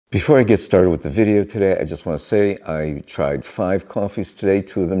Before I get started with the video today, I just want to say I tried 5 coffees today.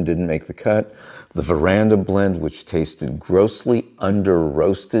 2 of them didn't make the cut. The Veranda blend, which tasted grossly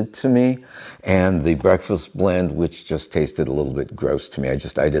under-roasted to me, and the breakfast blend, which just tasted a little bit gross to me. I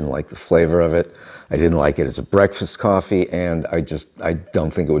didn't like the flavor of it. I didn't like it as a breakfast coffee, and I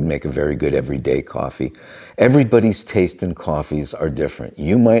don't think it would make a very good everyday coffee. Everybody's taste in coffees are different.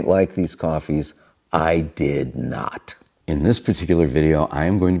 You might like these coffees. I did not. In this particular video, I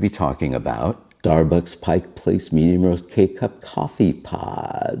am going to be talking about Starbucks Pike Place Medium Roast K-Cup Coffee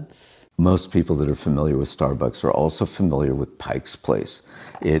Pods. Most people that are familiar with Starbucks are also familiar with Pike's Place.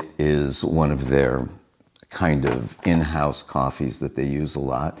 It is one of their kind of in-house coffees that they use a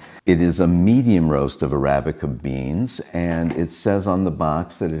lot. It is a medium roast of Arabica beans, and it says on the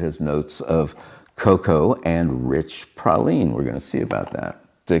box that it has notes of cocoa and rich praline. We're going to see about that.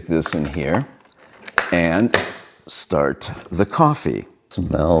 Stick this in here and start the coffee.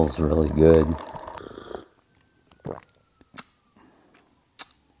 Smells really good.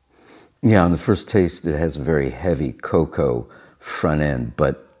 Yeah, on the first taste, it has a very heavy cocoa front end,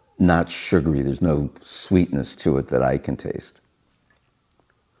 but not sugary. There's no sweetness to it that I can taste.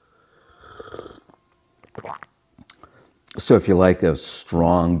 So if you like a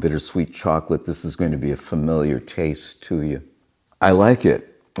strong, bittersweet chocolate, this is going to be a familiar taste to you. I like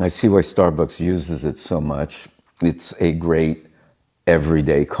it. I see why Starbucks uses it so much. It's a great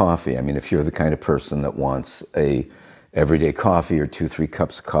everyday coffee. I mean, if you're the kind of person that wants a everyday coffee or 2-3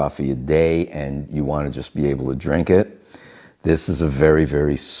 cups of coffee a day and you want to just be able to drink it, this is a very,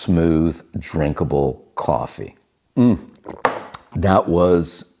 very smooth, drinkable coffee. That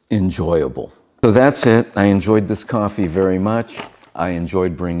was enjoyable. So that's it. I enjoyed this coffee very much. I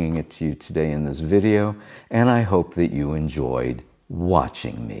enjoyed bringing it to you today in this video, and I hope that you enjoyed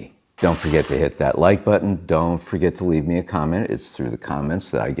watching me. Don't forget to hit that like button. Don't forget to leave me a comment. It's through the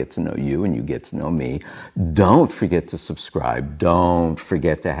comments that I get to know you and you get to know me. Don't forget to subscribe. Don't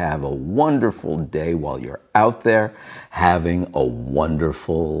forget to have a wonderful day while you're out there having a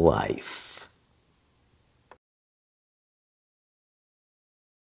wonderful life.